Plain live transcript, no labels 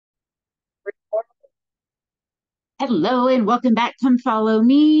Hello and welcome back. Come follow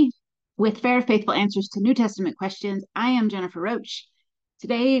me with fair, faithful answers to New Testament questions. I am Jennifer Roach.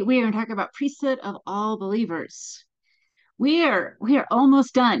 Today we are going to talk about priesthood of all believers. We are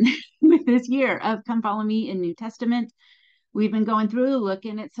almost done with this year of Come Follow Me in New Testament. We've been going through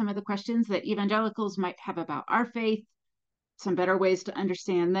looking at some of the questions that evangelicals might have about our faith, some better ways to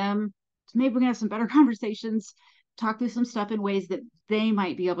understand them. So maybe we're going to have some better conversations, talk through some stuff in ways that they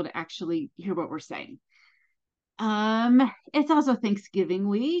might be able to actually hear what we're saying. It's also Thanksgiving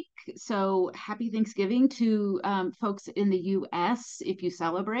week, so happy Thanksgiving to folks in the US if you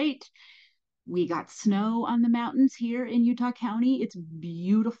celebrate. We got snow on the mountains here in Utah County. It's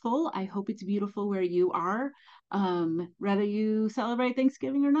beautiful. I hope it's beautiful where you are, whether you celebrate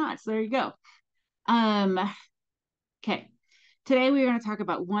Thanksgiving or not. So there you go. Um, okay. Today we are going to talk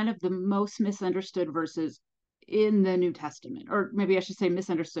about one of the most misunderstood verses in the New Testament, or maybe I should say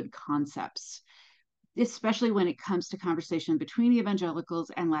misunderstood concepts, especially when it comes to conversation between evangelicals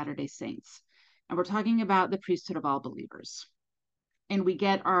and Latter-day Saints. And we're talking about the priesthood of all believers. And we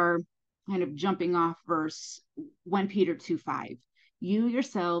get our kind of jumping off verse 1 Peter 2:5. You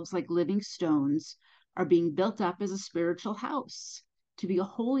yourselves, like living stones, are being built up as a spiritual house to be a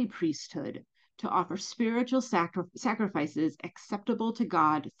holy priesthood, to offer spiritual sacrifices acceptable to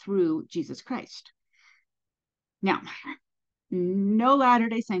God through Jesus Christ. Now, no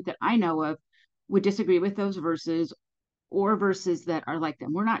Latter-day Saint that I know of would disagree with those verses or verses that are like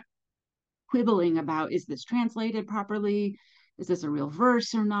them. We're not quibbling about, is this translated properly? Is this a real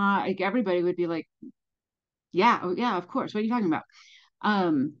verse or not? Like everybody would be like, yeah, oh, yeah, of course. What are you talking about?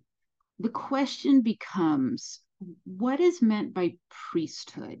 Um, the question becomes, what is meant by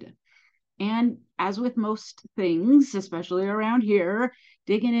priesthood? And as with most things, especially around here,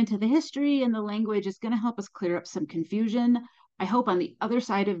 digging into the history and the language is going to help us clear up some confusion. I hope on the other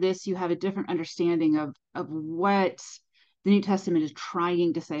side of this, you have a different understanding of what the New Testament is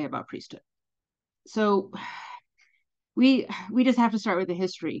trying to say about priesthood. So we just have to start with the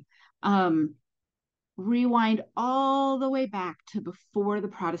history. Rewind all the way back to before the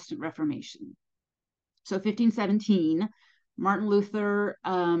Protestant Reformation. So 1517, Martin Luther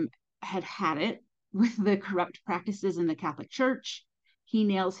had it with the corrupt practices in the Catholic Church. He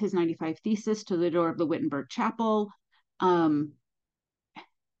nails his 95 Thesis to the door of the Wittenberg Chapel.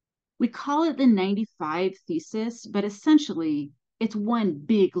 We call it the 95 Thesis, but essentially it's one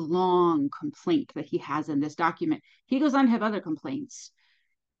big, long complaint that he has in this document. He goes on to have other complaints,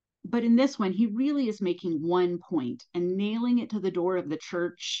 but in this one, he really is making one point and nailing it to the door of the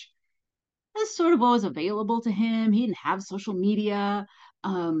church. That's sort of what was available to him. He didn't have social media.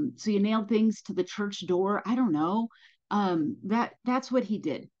 So you nailed things to the church door. I don't know. That's what he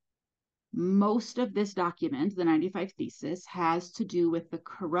did. Most of this document, the 95 Thesis, has to do with the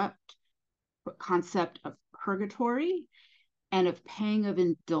corrupt concept of purgatory and of paying of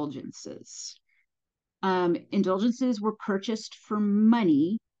indulgences. Indulgences were purchased for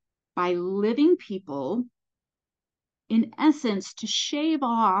money by living people, in essence, to shave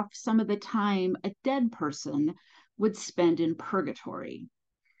off some of the time a dead person would spend in purgatory.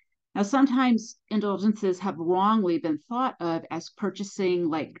 Now, sometimes indulgences have wrongly been thought of as purchasing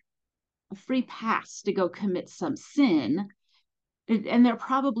like a free pass to go commit some sin. And there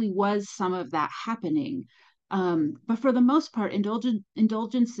probably was some of that happening. But for the most part,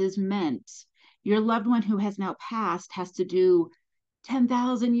 indulgences meant your loved one who has now passed has to do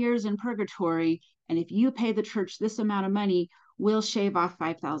 10,000 years in purgatory. And if you pay the church this amount of money, we'll shave off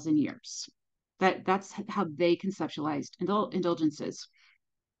 5,000 years. That's how they conceptualized indulgences.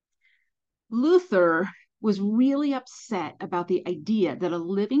 Luther was really upset about the idea that a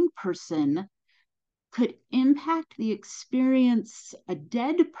living person could impact the experience a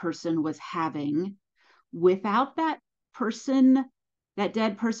dead person was having without that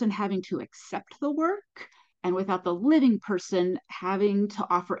dead person having to accept the work and without the living person having to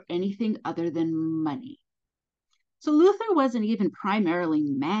offer anything other than money. So Luther wasn't even primarily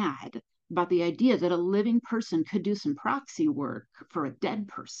mad about the idea that a living person could do some proxy work for a dead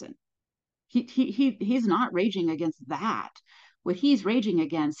person. He's not raging against that. What he's raging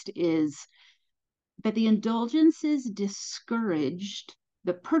against is that the indulgences discouraged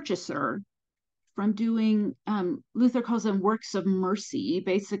the purchaser from doing, Luther calls them works of mercy,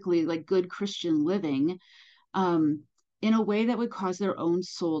 basically like good Christian living, in a way that would cause their own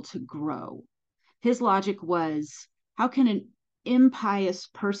soul to grow. His logic was, how can an impious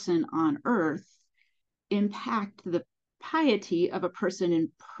person on earth impact the piety of a person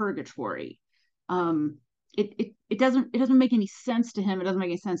in purgatory? It doesn't make any sense to him. It doesn't make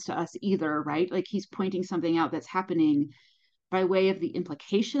any sense to us either, right? Like he's pointing something out that's happening by way of the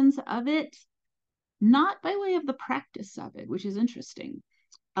implications of it, not by way of the practice of it, which is interesting.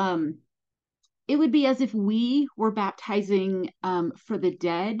 Um, it would be as if we were baptizing for the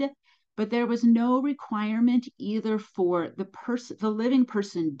dead, but there was no requirement either for the living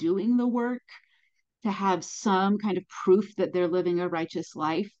person doing the work to have some kind of proof that they're living a righteous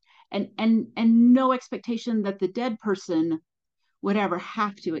life, and no expectation that the dead person would ever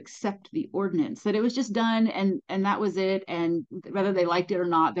have to accept the ordinance, that it was just done and that was it, and whether they liked it or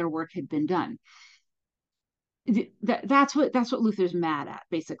not, their work had been done. That's what Luther's mad at,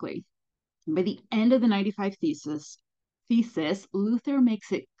 basically. By the end of the 95 thesis, Luther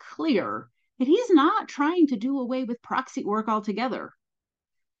makes it clear that he's not trying to do away with proxy work altogether.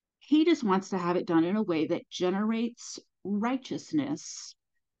 He just wants to have it done in a way that generates righteousness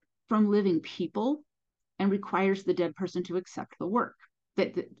from living people and requires the dead person to accept the work.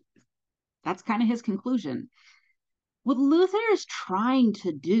 That's kind of his conclusion. What Luther is trying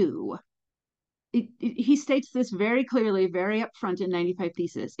to do, he states this very clearly, very upfront in 95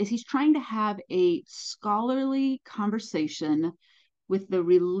 Thesis, is he's trying to have a scholarly conversation with the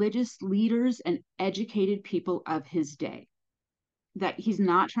religious leaders and educated people of his day. That he's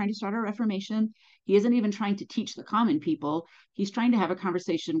not trying to start a reformation. He isn't even trying to teach the common people. He's trying to have a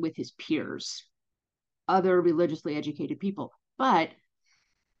conversation with his peers, other religiously educated people. But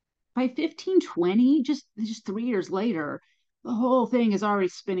by 1520, just 3 years later, the whole thing is already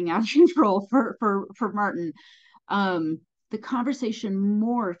spinning out of control for Martin. The conversation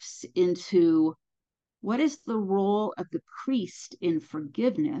morphs into what is the role of the priest in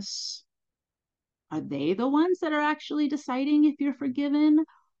forgiveness? Are they the ones that are actually deciding if you're forgiven?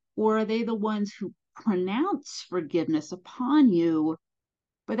 Or are they the ones who pronounce forgiveness upon you,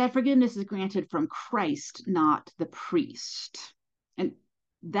 but that forgiveness is granted from Christ, not the priest? And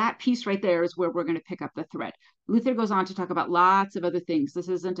that piece right there is where we're going to pick up the thread. Luther goes on to talk about lots of other things. This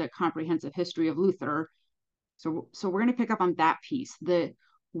isn't a comprehensive history of Luther. So we're going to pick up on that piece, the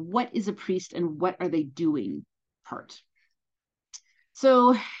what is a priest and what are they doing part.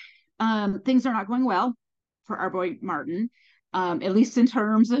 So things are not going well for our boy Martin, at least in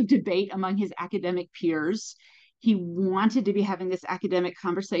terms of debate among his academic peers. He wanted to be having this academic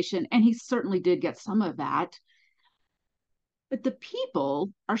conversation, and he certainly did get some of that. But the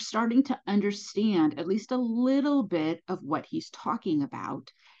people are starting to understand at least a little bit of what he's talking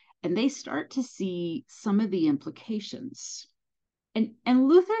about, and they start to see some of the implications. And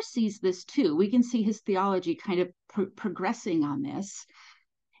Luther sees this too. We can see his theology kind of progressing on this.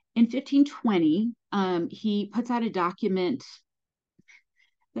 In 1520, he puts out a document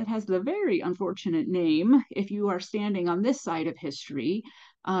that has the very unfortunate name, if you are standing on this side of history.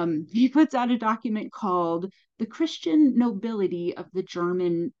 He puts out a document called The Christian Nobility of the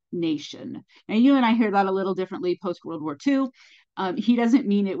German Nation. Now, you and I hear that a little differently post-World War II. He doesn't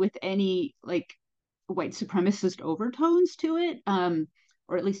mean it with any like white supremacist overtones to it,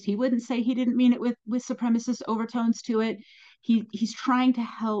 or at least he wouldn't say he didn't mean it with supremacist overtones to it. He's trying to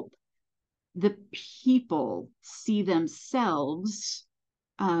help the people see themselves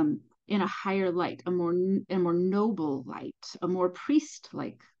in a higher light, a more noble light, a more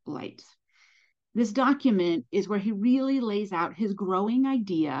priest-like light. This document is where he really lays out his growing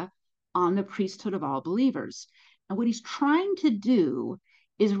idea on the priesthood of all believers. And what he's trying to do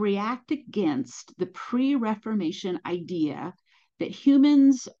is react against the pre-Reformation idea that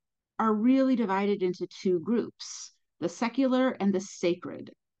humans are really divided into two groups, the secular and the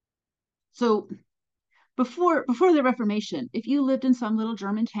sacred. So before the Reformation, if you lived in some little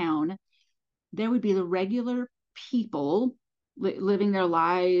German town, there would be the regular people living their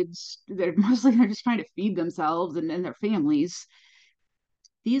lives. They're just trying to feed themselves and their families.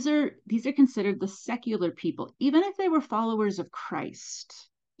 These are considered the secular people, even if they were followers of Christ,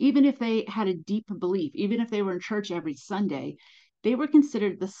 even if they had a deep belief, even if they were in church every Sunday, they were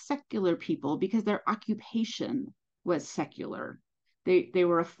considered the secular people because their occupation was secular. They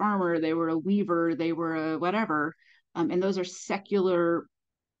were a farmer, they were a weaver, they were a whatever, and those are secular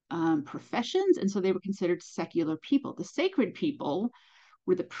professions, and so they were considered secular people. The sacred people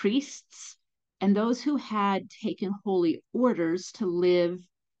were the priests and those who had taken holy orders to live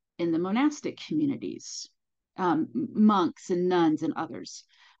in the monastic communities, monks and nuns and others.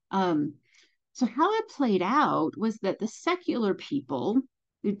 So how it played out was that the secular people,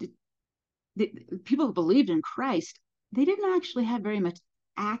 the people who believed in Christ, they didn't actually have very much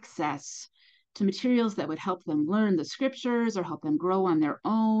access to materials that would help them learn the scriptures or help them grow on their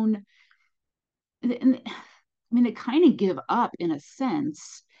own. And I mean, they kind of give up in a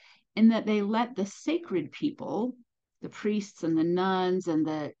sense in that they let the sacred people, the priests and the nuns and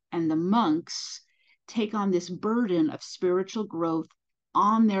the monks, take on this burden of spiritual growth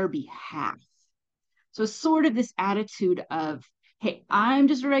on their behalf. So it's sort of this attitude of, hey, I'm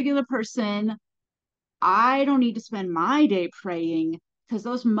just a regular person. I don't need to spend my day praying, because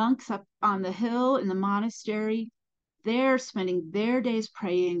those monks up on the hill in the monastery, they're spending their days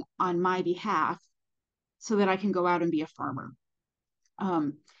praying on my behalf so that I can go out and be a farmer.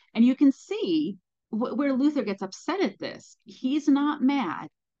 Um, and you can see where Luther gets upset at this. He's not mad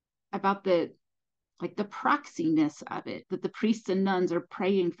about the like the proxiness of it, that the priests and nuns are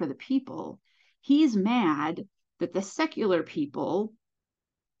praying for the people. He's mad that the secular people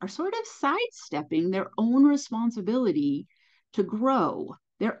are sort of sidestepping their own responsibility to grow.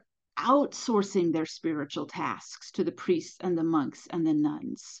 They're outsourcing their spiritual tasks to the priests and the monks and the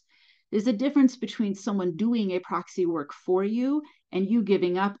nuns. There's a difference between someone doing a proxy work for you and you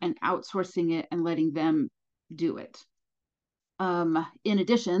giving up and outsourcing it and letting them do it. In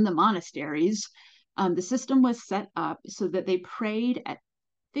addition, the monasteries, the system was set up so that they prayed at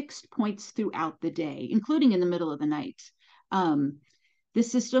fixed points throughout the day, including in the middle of the night. The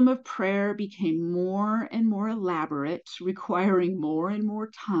system of prayer became more and more elaborate, requiring more and more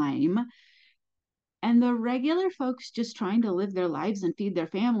time. And the regular folks just trying to live their lives and feed their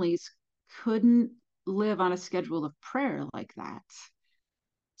families couldn't live on a schedule of prayer like that.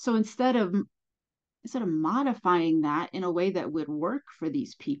 So instead of modifying that in a way that would work for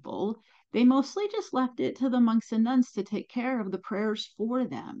these people, they mostly just left it to the monks and nuns to take care of the prayers for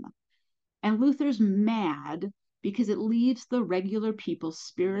them. And Luther's mad because it leaves the regular people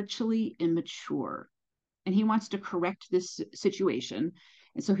spiritually immature. And he wants to correct this situation.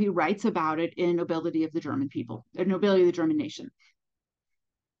 And so he writes about it in Nobility of the German People, or Nobility of the German Nation.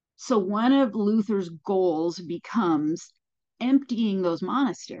 So one of Luther's goals becomes emptying those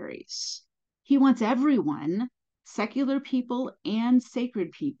monasteries. He wants everyone, secular people and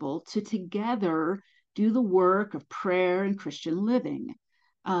sacred people, to together do the work of prayer and Christian living.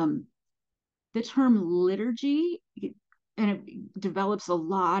 The term liturgy, and it develops a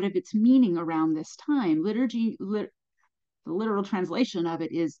lot of its meaning around this time. Liturgy, the literal translation of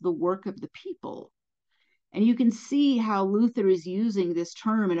it is the work of the people. And you can see how Luther is using this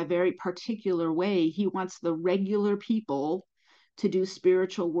term in a very particular way. He wants the regular people to do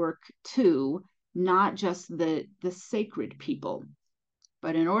spiritual work too, not just the sacred people.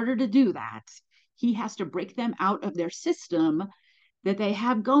 But in order to do that, he has to break them out of their system that they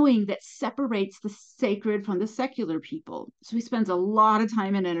have going that separates the sacred from the secular people. So he spends a lot of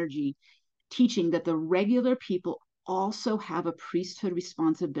time and energy teaching that the regular people also have a priesthood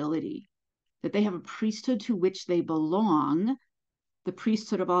responsibility, that they have a priesthood to which they belong, the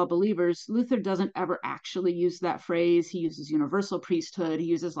priesthood of all believers. Luther doesn't ever actually use that phrase. He uses universal priesthood. He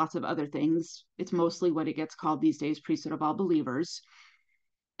uses lots of other things. It's mostly what it gets called these days, priesthood of all believers,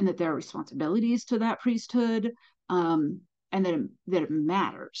 and that there are responsibilities to that priesthood, and that it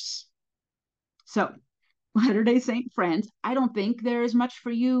matters. So, Latter-day Saint friends, I don't think there is much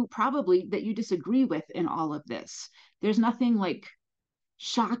for you probably that you disagree with in all of this. There's nothing like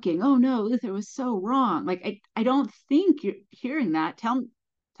shocking. Oh no, Luther was so wrong. Like I don't think you're hearing that. Tell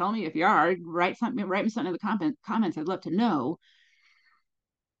me if you are. Write me something in the comments. I'd love to know.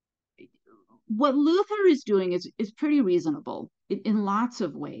 What Luther is doing is pretty reasonable in lots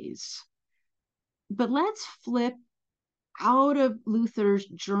of ways. But let's flip out of Luther's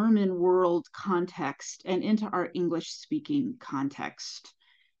German world context and into our English speaking context.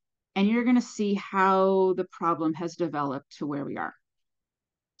 And you're going to see how the problem has developed to where we are.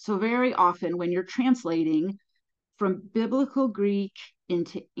 So very often when you're translating from biblical Greek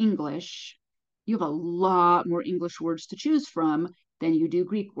into English, you have a lot more English words to choose from than you do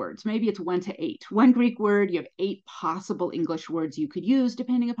Greek words. Maybe it's 1 to 8. One Greek word, you have 8 possible English words you could use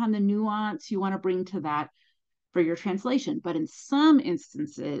depending upon the nuance you want to bring to that for your translation. But in some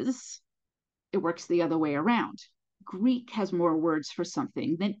instances, it works the other way around. Greek has more words for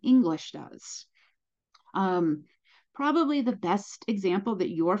something than English does. Probably the best example that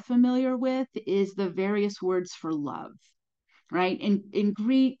you're familiar with is the various words for love, right? In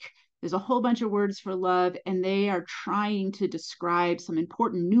Greek, there's a whole bunch of words for love, and they are trying to describe some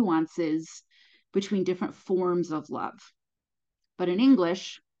important nuances between different forms of love. But in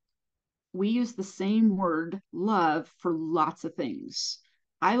English, we use the same word, love, for lots of things.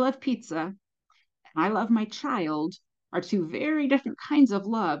 I love pizza, and I love my child are two very different kinds of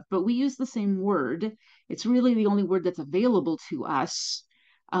love, but we use the same word. It's really the only word that's available to us.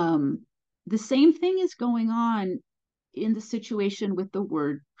 The same thing is going on in the situation with the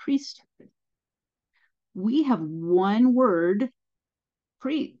word priesthood. We have one word,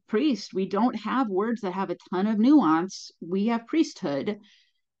 priest. We don't have words that have a ton of nuance. We have priesthood.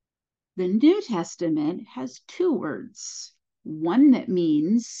 The New Testament has 2 words, one that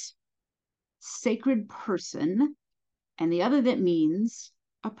means sacred person, and the other that means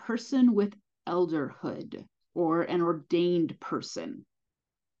a person with elderhood or an ordained person.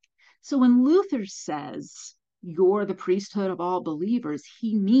 So when Luther says, you're the priesthood of all believers,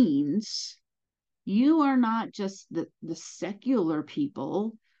 he means you are not just the secular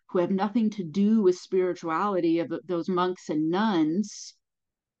people who have nothing to do with spirituality of those monks and nuns.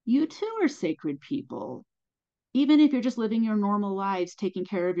 You too are sacred people. Even if you're just living your normal lives, taking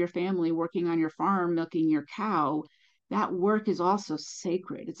care of your family, working on your farm, milking your cow, that work is also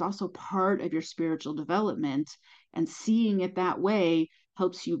sacred. It's also part of your spiritual development. And seeing it that way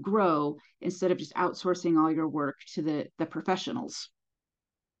helps you grow instead of just outsourcing all your work to the professionals.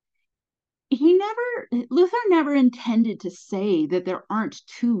 Luther never intended to say that there aren't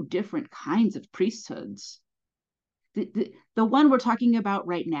two different kinds of priesthoods. The one we're talking about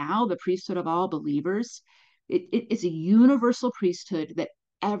right now, the priesthood of all believers, it is a universal priesthood that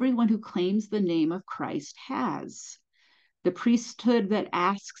everyone who claims the name of Christ has. The priesthood that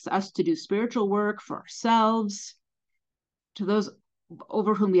asks us to do spiritual work for ourselves, to those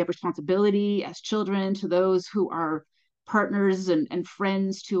over whom we have responsibility as children, to those who are partners and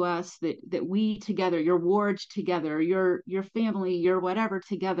friends to us, that we together, your ward together, your family, your whatever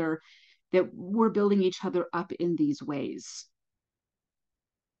together, that we're building each other up in these ways.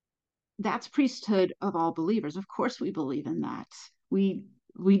 That's priesthood of all believers. Of course we believe in that. We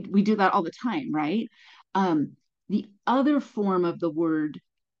do that all the time, right? The other form of the word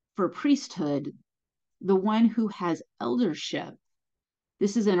for priesthood, the one who has eldership,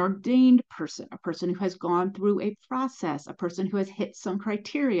 this is an ordained person, a person who has gone through a process, a person who has hit some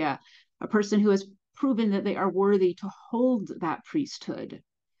criteria, a person who has proven that they are worthy to hold that priesthood.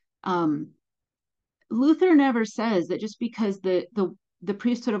 Luther never says that just because the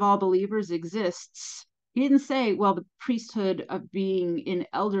priesthood of all believers exists, he didn't say, well, the priesthood of being in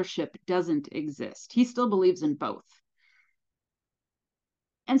eldership doesn't exist. He still believes in both.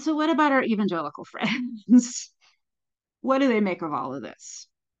 And so what about our evangelical friends? What do they make of all of this?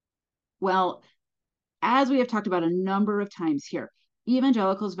 Well, as we have talked about a number of times here,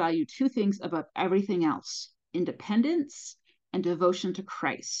 evangelicals value two things above everything else: independence and devotion to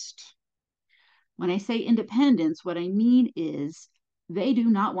Christ. When I say independence, what I mean is they do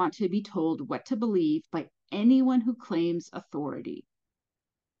not want to be told what to believe by anyone who claims authority.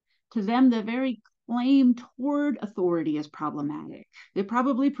 To them, the very claim toward authority is problematic. It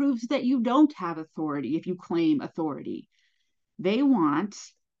probably proves that you don't have authority if you claim authority. They want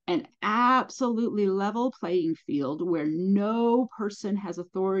an absolutely level playing field where no person has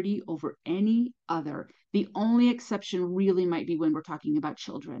authority over any other. The only exception really might be when we're talking about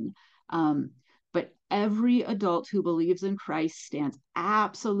children. But every adult who believes in Christ stands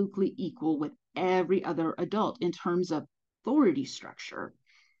absolutely equal with every other adult in terms of authority structure.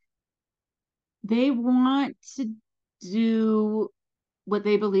 They want to do what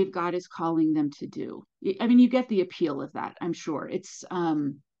they believe God is calling them to do. I mean, you get the appeal of that, I'm sure. It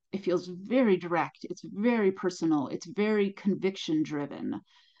feels very direct. It's very personal. It's very conviction driven.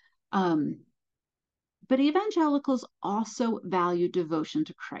 But evangelicals also value devotion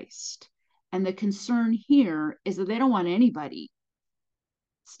to Christ. And the concern here is that they don't want anybody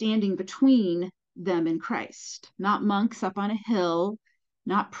standing between them and Christ, not monks up on a hill,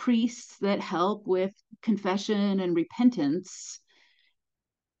 not priests that help with confession and repentance,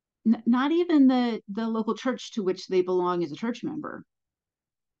 not even the local church to which they belong as a church member.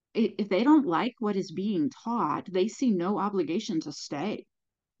 If they don't like what is being taught, they see no obligation to stay.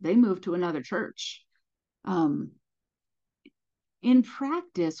 They move to another church. In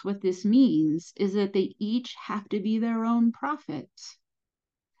practice, what this means is that they each have to be their own prophet.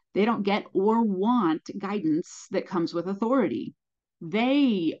 They don't get or want guidance that comes with authority.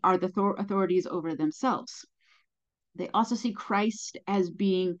 They are the authorities over themselves. They also see Christ as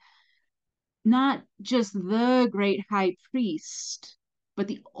being not just the great high priest, but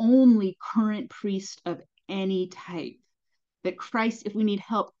the only current priest of any type. That Christ, if we need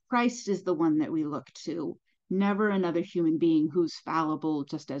help, Christ is the one that we look to, never another human being who's fallible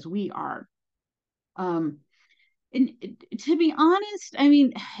just as we are. And to be honest, I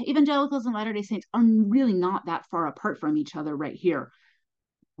mean, evangelicals and Latter-day Saints are really not that far apart from each other right here.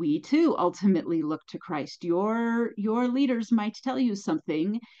 We too ultimately look to Christ. Your leaders might tell you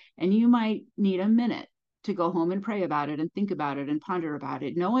something, and you might need a minute to go home and pray about it and think about it and ponder about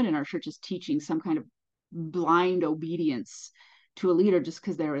it. No one in our church is teaching some kind of blind obedience to a leader just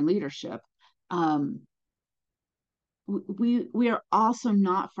because they're in leadership. We are also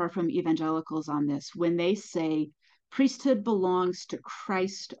not far from evangelicals on this when they say priesthood belongs to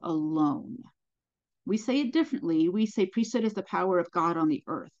Christ alone. We say it differently. We say priesthood is the power of God on the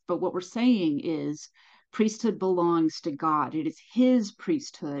earth. But what we're saying is priesthood belongs to God. It is his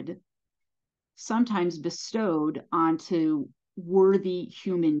priesthood, sometimes bestowed onto worthy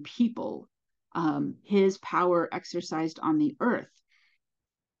human people, his power exercised on the earth.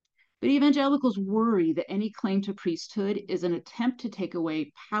 But evangelicals worry that any claim to priesthood is an attempt to take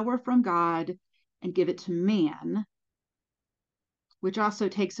away power from God and give it to man, which also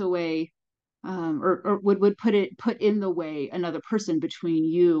takes away or would put in the way another person between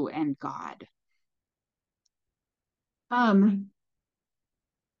you and God.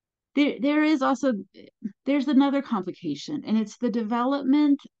 There is also there's another complication, and it's the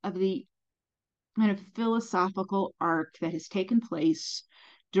development of the kind of philosophical arc that has taken place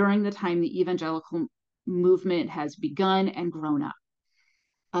during the time the evangelical movement has begun and grown up.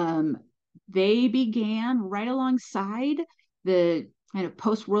 They began right alongside the kind of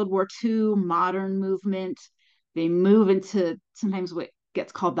post World War II modern movement. They move into sometimes what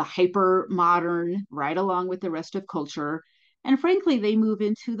gets called the hyper modern, right along with the rest of culture. And frankly, they move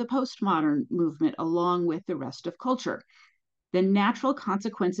into the postmodern movement along with the rest of culture. The natural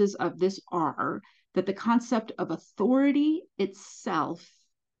consequences of this are that the concept of authority itself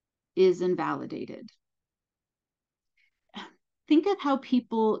is invalidated. Think of how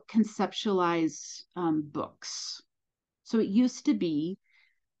people conceptualize books. So it used to be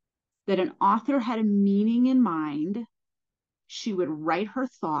that an author had a meaning in mind. She would write her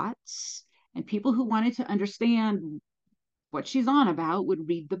thoughts, and people who wanted to understand what she's on about would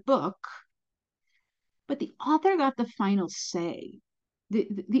read the book. But the author got the final say.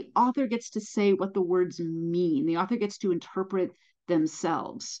 The author gets to say what the words mean. The author gets to interpret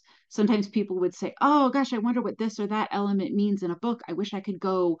themselves. Sometimes people would say, oh gosh, I wonder what this or that element means in a book. I wish I could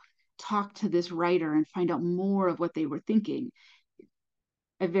go talk to this writer and find out more of what they were thinking.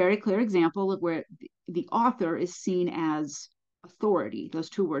 A very clear example of where the author is seen as authority. Those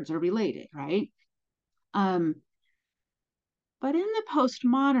two words are related, right? But in the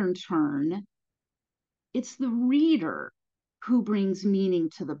postmodern turn, it's the reader who brings meaning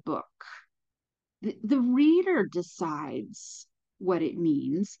to the book. The reader decides what it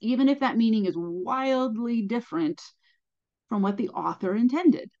means, even if that meaning is wildly different from what the author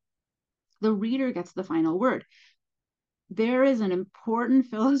intended. The reader gets the final word. There is an important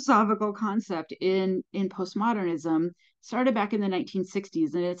philosophical concept in postmodernism, started back in the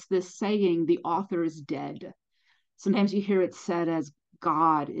 1960s, and it's this saying, the author is dead. Sometimes you hear it said as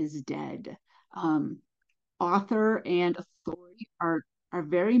God is dead. Author and authority are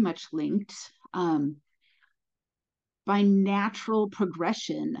very much linked. By natural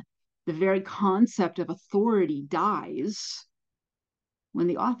progression, the very concept of authority dies when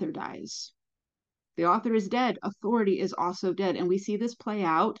the author dies. The author is dead, authority is also dead. And we see this play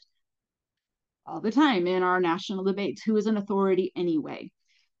out all the time in our national debates. Who is an authority anyway?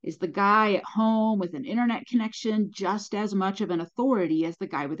 Is the guy at home with an internet connection just as much of an authority as the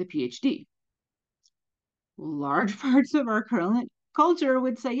guy with a PhD? Large parts of our current culture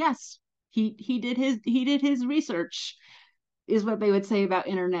would say yes. He did his research, is what they would say about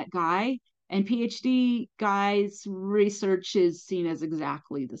internet guy. And PhD guys' research is seen as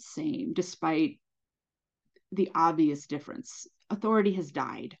exactly the same, despite the obvious difference. Authority has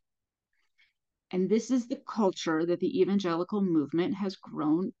died. And this is the culture that the evangelical movement has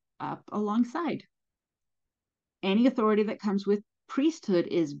grown up alongside. Any authority that comes with priesthood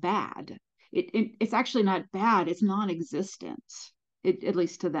is bad. It's actually not bad, it's non-existent, at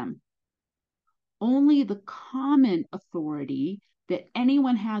least to them. Only the common authority that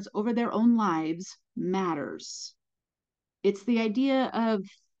anyone has over their own lives matters. It's the idea of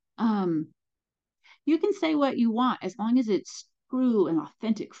you can say what you want as long as it's true and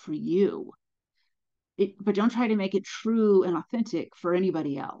authentic for you. But don't try to make it true and authentic for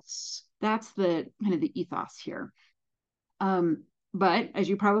anybody else. That's the kind of the ethos here. But as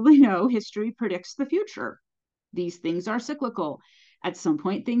you probably know, history predicts the future. These things are cyclical. At some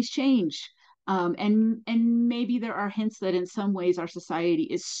point, things change. And maybe there are hints that in some ways our society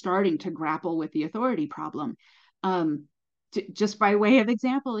is starting to grapple with the authority problem. Just by way of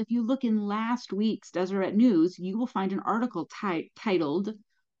example, if you look in last week's Deseret News, you will find an article titled,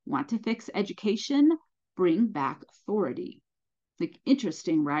 Want to Fix Education? Bring Back Authority. Like,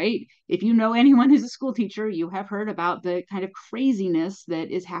 interesting, right? If you know anyone who's a school teacher, you have heard about the kind of craziness that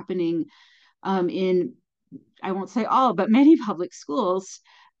is happening in, I won't say all, but many public schools.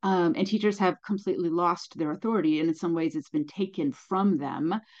 And teachers have completely lost their authority. And in some ways, it's been taken from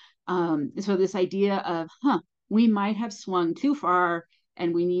them. So this idea of, we might have swung too far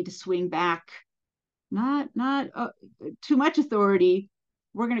and we need to swing back, not too much authority,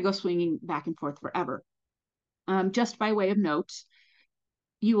 we're going to go swinging back and forth forever. Just by way of note,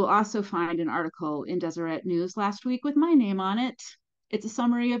 you will also find an article in Deseret News last week with my name on it. It's a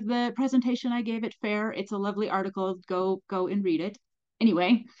summary of the presentation I gave at FAIR. It's a lovely article. Go and read it.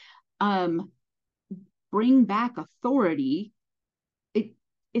 Anyway, bring back authority.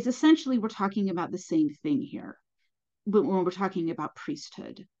 It's essentially, we're talking about the same thing here when we're talking about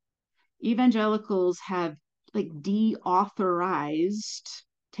priesthood. Evangelicals have like deauthorized,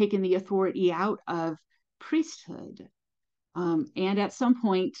 taken the authority out of priesthood. And at some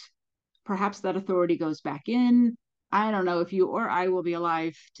point, perhaps that authority goes back in. I don't know if you or I will be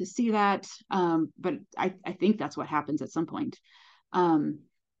alive to see that, but I think that's what happens at some point.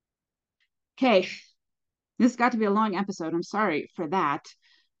 Okay, this got to be a long episode. I'm sorry for that.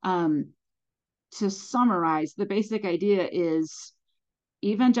 To summarize, the basic idea is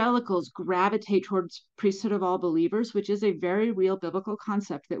evangelicals gravitate towards priesthood of all believers, which is a very real biblical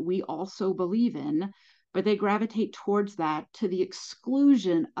concept that we also believe in, but they gravitate towards that to the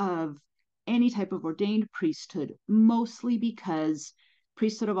exclusion of any type of ordained priesthood, mostly because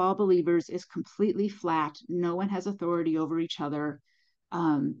priesthood of all believers is completely flat. No one has authority over each other.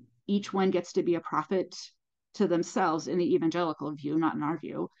 Each one gets to be a prophet to themselves in the evangelical view, not in our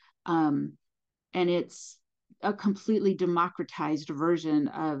view. And it's a completely democratized version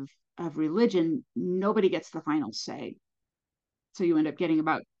of religion. Nobody gets the final say. So you end up getting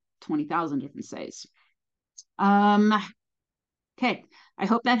about 20,000 different says. Okay, I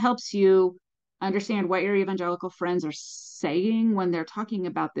hope that helps you understand what your evangelical friends are saying when they're talking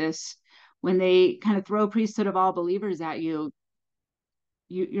about this. When they kind of throw priesthood of all believers at you,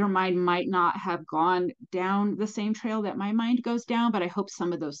 your mind might not have gone down the same trail that my mind goes down, but I hope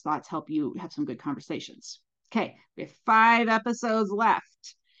some of those thoughts help you have some good conversations. Okay, we have 5 episodes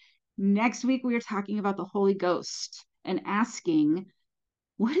left. Next week, we are talking about the Holy Ghost and asking,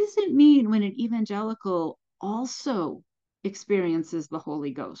 what does it mean when an evangelical also experiences the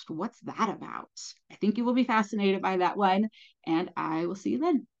Holy Ghost? What's that about? I think you will be fascinated by that one, and I will see you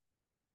then.